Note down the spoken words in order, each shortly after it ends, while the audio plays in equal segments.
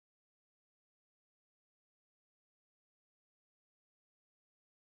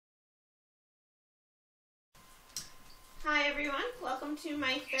Hi everyone, welcome to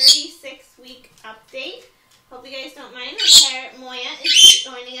my 36-week update. Hope you guys don't mind. My parrot Moya is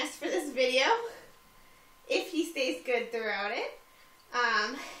joining us for this video, if he stays good throughout it.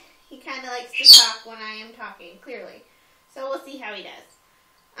 He kind of likes to talk when I am talking, clearly. So we'll see how he does.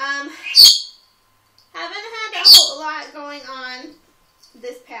 Haven't had a whole lot going on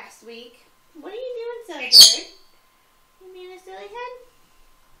this past week. What are you doing, silly bird? You mean a silly head?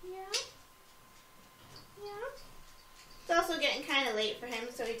 Yeah? Yeah? It's also getting kind of late for him,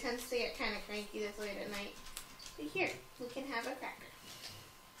 so he tends to get kind of cranky this late at night. But here, we can have a cracker.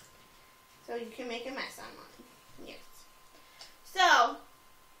 So you can make a mess on one. Yes. So,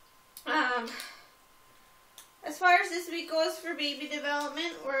 as far as this week goes for baby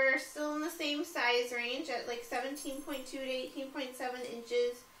development, we're still in the same size range at like 17.2 to 18.7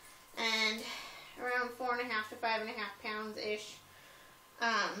 inches and around 4.5 to 5.5 pounds-ish.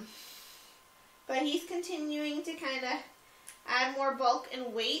 But he's continuing to kind of add more bulk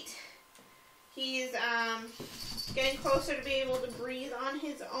and weight. He's getting closer to be able to breathe on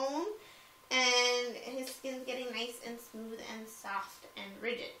his own, and his skin's getting nice and smooth and soft and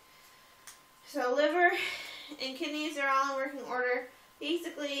rigid. So liver and kidneys are all in working order.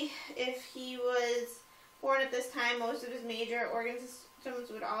 Basically, if he was born at this time, most of his major organ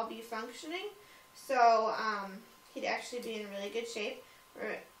systems would all be functioning. So he'd actually be in really good shape.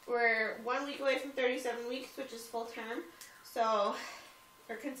 We're 1 week away from 37 weeks, which is full term, so,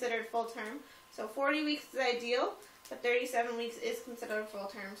 or considered full term. So 40 weeks is ideal, but 37 weeks is considered full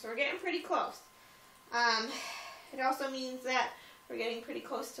term, so we're getting pretty close. It also means that we're getting pretty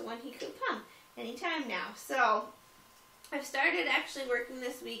close to when he could come, anytime now. So I've started actually working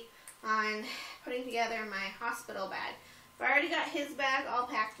this week on putting together my hospital bag. I've already got his bag all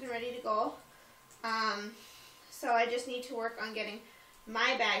packed and ready to go, so I just need to work on getting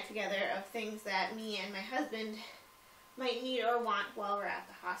my bag together of things that me and my husband might need or want while we're at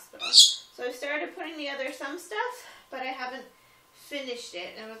the hospital. So I started putting together some stuff, but I haven't finished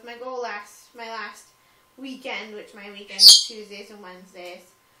it. It was my goal my last weekend, which my weekend's Tuesdays and Wednesdays.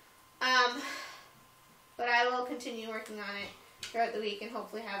 But I will continue working on it throughout the week and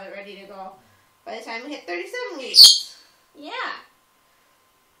hopefully have it ready to go by the time we hit 37 weeks. Yeah.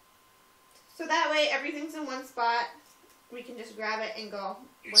 So that way everything's in one spot. We can just grab it and go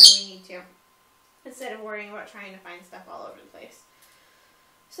when we need to, instead of worrying about trying to find stuff all over the place.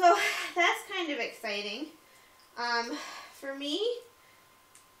 So that's kind of exciting. For me,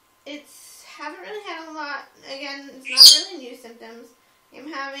 haven't really had a lot. Again, it's not really new symptoms.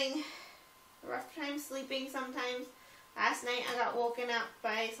 I'm having a rough time sleeping sometimes. Last night I got woken up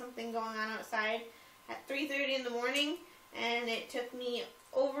by something going on outside at 3:30 in the morning, and it took me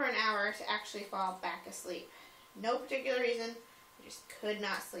over an hour to actually fall back asleep. No particular reason, I just could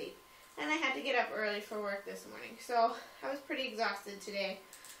not sleep. And I had to get up early for work this morning, so I was pretty exhausted today.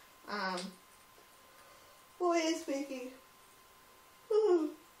 Boy is making,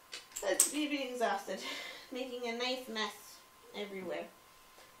 that's me being exhausted, making a nice mess everywhere.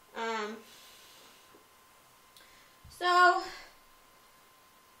 So,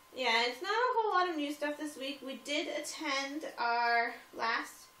 yeah, it's not a whole lot of new stuff this week. We did attend our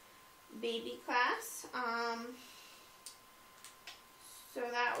last baby class, so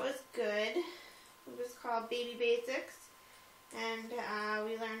that was good. It was called Baby Basics, and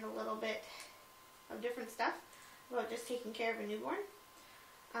we learned a little bit of different stuff about just taking care of a newborn.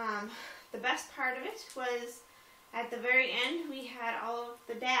 The best part of it was at the very end we had all of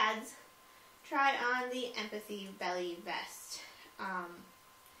the dads try on the Empathy Belly Vest.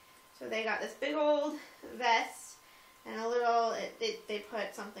 So they got this big old vest and a little, they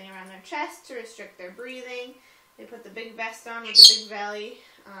put something around their chest to restrict their breathing. They put the big vest on with the big belly.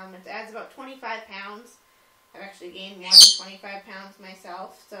 It adds about 25 pounds. I've actually gained more than 25 pounds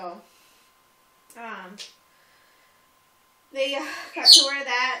myself. So they got to wear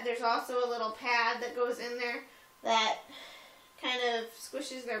that. There's also a little pad that goes in there that kind of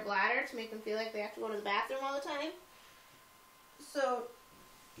squishes their bladder to make them feel like they have to go to the bathroom all the time. So,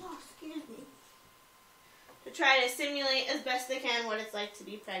 oh, excuse me. To try to simulate as best they can what it's like to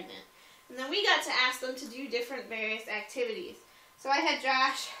be pregnant. And then we got to ask them to do different various activities. So I had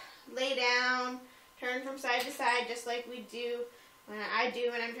Josh lay down, turn from side to side just like we do when I'm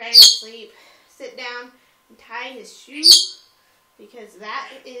trying to sleep. Sit down and tie his shoes, because that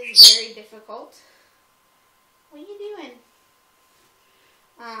is very difficult. What are you doing?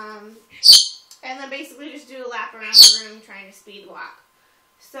 And then basically just do a lap around the room trying to speed walk.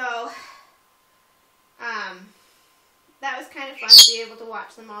 So that was kind of fun to be able to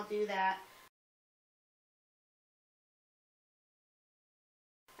watch them all do that.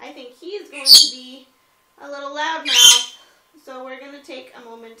 I think he is going to be a little loudmouth So we're going to take a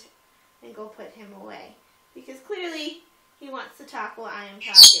moment and go put him away. Because clearly he wants to talk while I am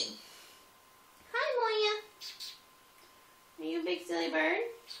talking. Hi, Moya. Are you a big silly bird?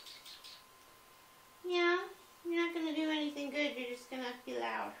 Yeah? You're not going to do anything good. You're just going to be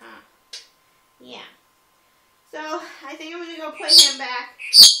loud, huh? Yeah. So I think I'm going to go put him back.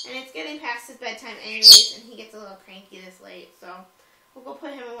 And it's getting past his bedtime anyways. And he gets a little cranky this late. So we'll go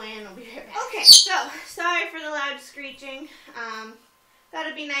put him away and I'll be right back. Okay, so sorry for the loud screeching. Thought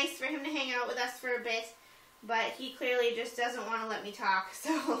it'd be nice for him to hang out with us for a bit. But he clearly just doesn't want to let me talk.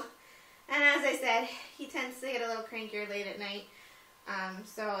 So, and as I said, he tends to get a little crankier late at night.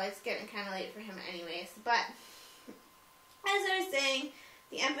 So it's getting kind of late for him anyways. But as I was saying,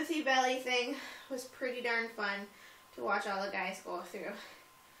 the empathy belly thing was pretty darn fun to watch all the guys go through.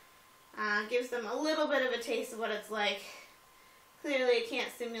 Gives them a little bit of a taste of what it's like. Clearly it can't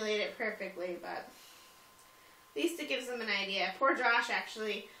simulate it perfectly, but at least it gives them an idea. Poor Josh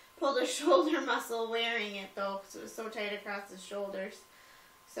actually pulled a shoulder muscle wearing it though, because it was so tight across his shoulders.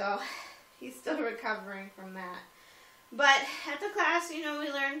 So he's still recovering from that. But at the class, you know,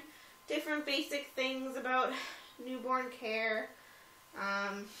 we learned different basic things about newborn care.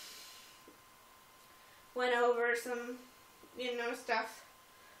 Went over some, you know, stuff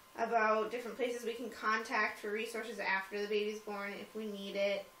about different places we can contact for resources after the baby's born if we need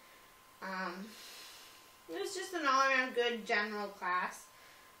it. It was just an all-around good general class.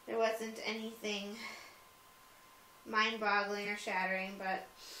 There wasn't anything mind-boggling or shattering, but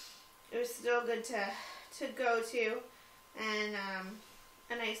it was still good to go to, and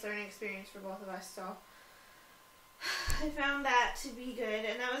a nice learning experience for both of us. So I found that to be good,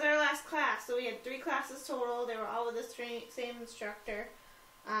 and that was our last class. So we had 3 classes total. They were all with the same instructor,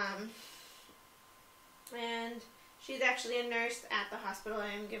 and she's actually a nurse at the hospital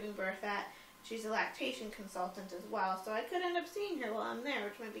I'm giving birth at. She's a lactation consultant as well, so I could end up seeing her while I'm there,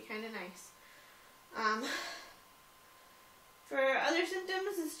 which might be kind of nice. For other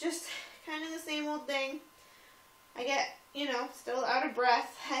symptoms, it's just kind of the same old thing. I get, you know, still out of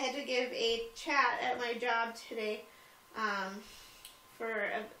breath. I had to give a chat at my job today for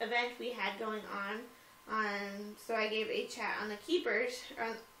an event we had going on. So I gave a chat on the keepers.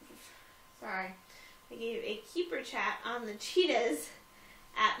 I gave a keeper chat on the cheetahs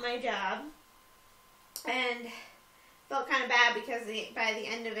at my job. And felt kind of bad because by the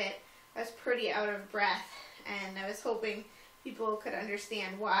end of it, I was pretty out of breath. And I was hoping people could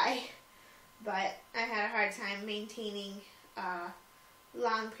understand why. But I had a hard time maintaining a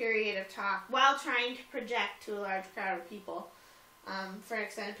long period of talk while trying to project to a large crowd of people for an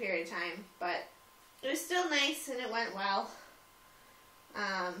extended period of time. But it was still nice and it went well.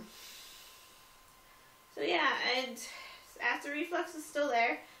 So yeah, and acid reflux is still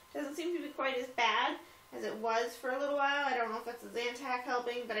there. Doesn't seem to be quite as bad as it was for a little while. I don't know if it's the Zantac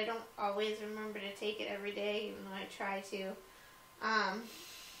helping, but I don't always remember to take it every day, even though I try to.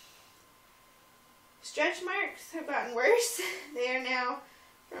 Stretch marks have gotten worse. They are now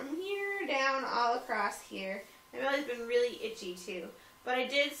from here down all across here. My belly's been really itchy too. But I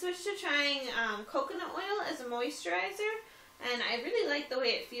did switch to trying coconut oil as a moisturizer, and I really like the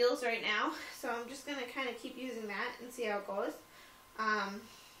way it feels right now. So I'm just going to kind of keep using that and see how it goes.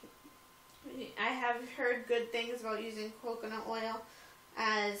 I have heard good things about using coconut oil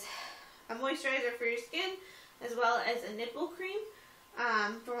as a moisturizer for your skin, as well as a nipple cream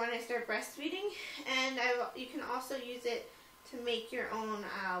for when I start breastfeeding. And you can also use it to make your own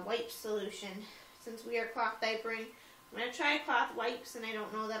wipe solution. Since we are cloth diapering, I'm going to try cloth wipes, and I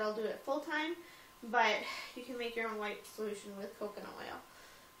don't know that I'll do it full time, but you can make your own wipe solution with coconut oil.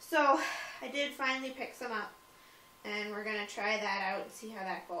 So I did finally pick some up, and we're going to try that out and see how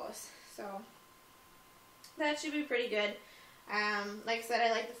that goes. So that should be pretty good. Like I said,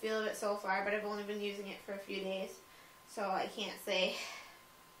 I like the feel of it so far, but I've only been using it for a few days, so I can't say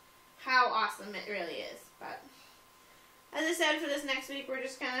how awesome it really is. But as I said, for this next week, we're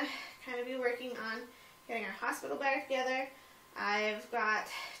just going to kind of be working on getting our hospital back together. I've got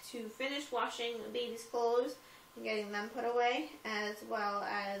to finish washing the baby's clothes and getting them put away, as well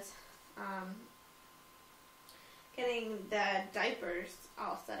as getting the diapers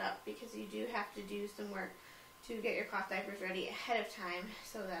all set up, because you do have to do some work to get your cloth diapers ready ahead of time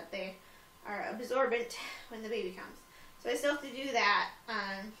so that they are absorbent when the baby comes. So I still have to do that.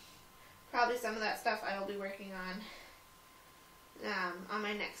 Probably some of that stuff I will be working on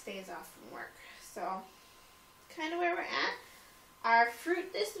my next days off from work. So kind of where we're at. Our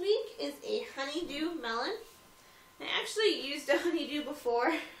fruit this week is a honeydew melon. I actually used a honeydew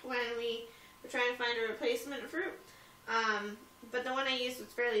before when we were trying to find a replacement fruit. but the one I used was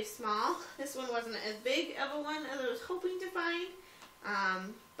fairly small. This one wasn't as big of a one as I was hoping to find,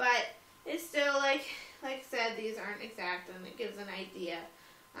 but it's still, like I said, these aren't exact, and it gives an idea.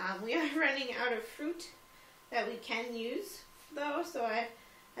 We are running out of fruit that we can use, though, so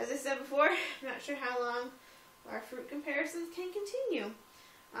as I said before, I'm not sure how long our fruit comparisons can continue,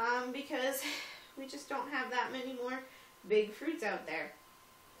 because we just don't have that many more big fruits out there.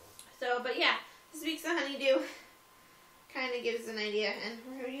 So, but yeah, this week's the honeydew kind of gives an idea, and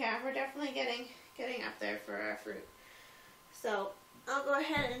yeah, we're definitely getting up there for our fruit. So I'll go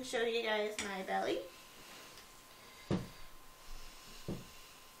ahead and show you guys my belly.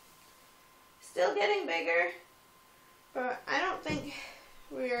 Still getting bigger, but I don't think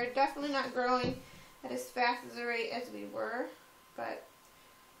we're definitely not growing at as fast as a rate as we were, but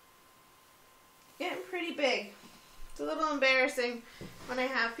getting pretty big. It's a little embarrassing when I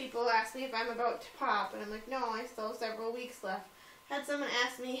have people ask me if I'm about to pop, and I'm like, no, I still have several weeks left. Had someone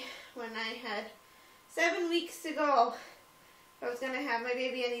ask me when I had 7 weeks to go if I was going to have my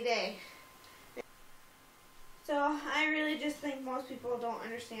baby any day. So I really just think most people don't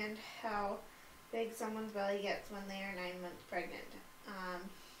understand how big someone's belly gets when they are 9 months pregnant.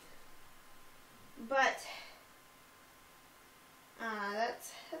 But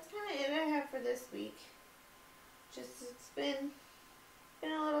that's kind of it I have for this week. Just it's been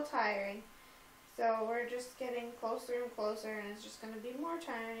a little tiring, so we're just getting closer and closer, and it's just going to be more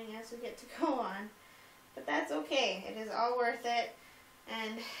tiring as we get to go on. But that's okay. It is all worth it.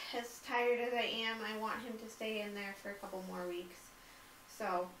 And as tired as I am, I want him to stay in there for a couple more weeks.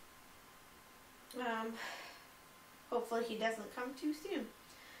 So hopefully he doesn't come too soon.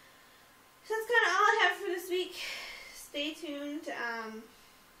 So that's kind of all I have for this week. Stay tuned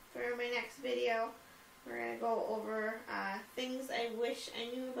for my next video. We're going to go over things I wish I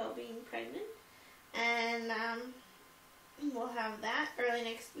knew about being pregnant. And we'll have that early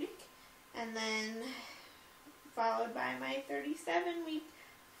next week. And then followed by my 37-week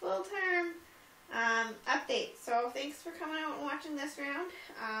full-term update. So thanks for coming out and watching this round.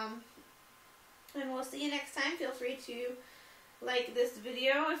 And we'll see you next time. Feel free to like this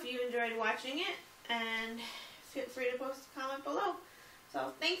video if you enjoyed watching it. And feel free to post a comment below.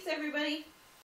 So thanks, everybody.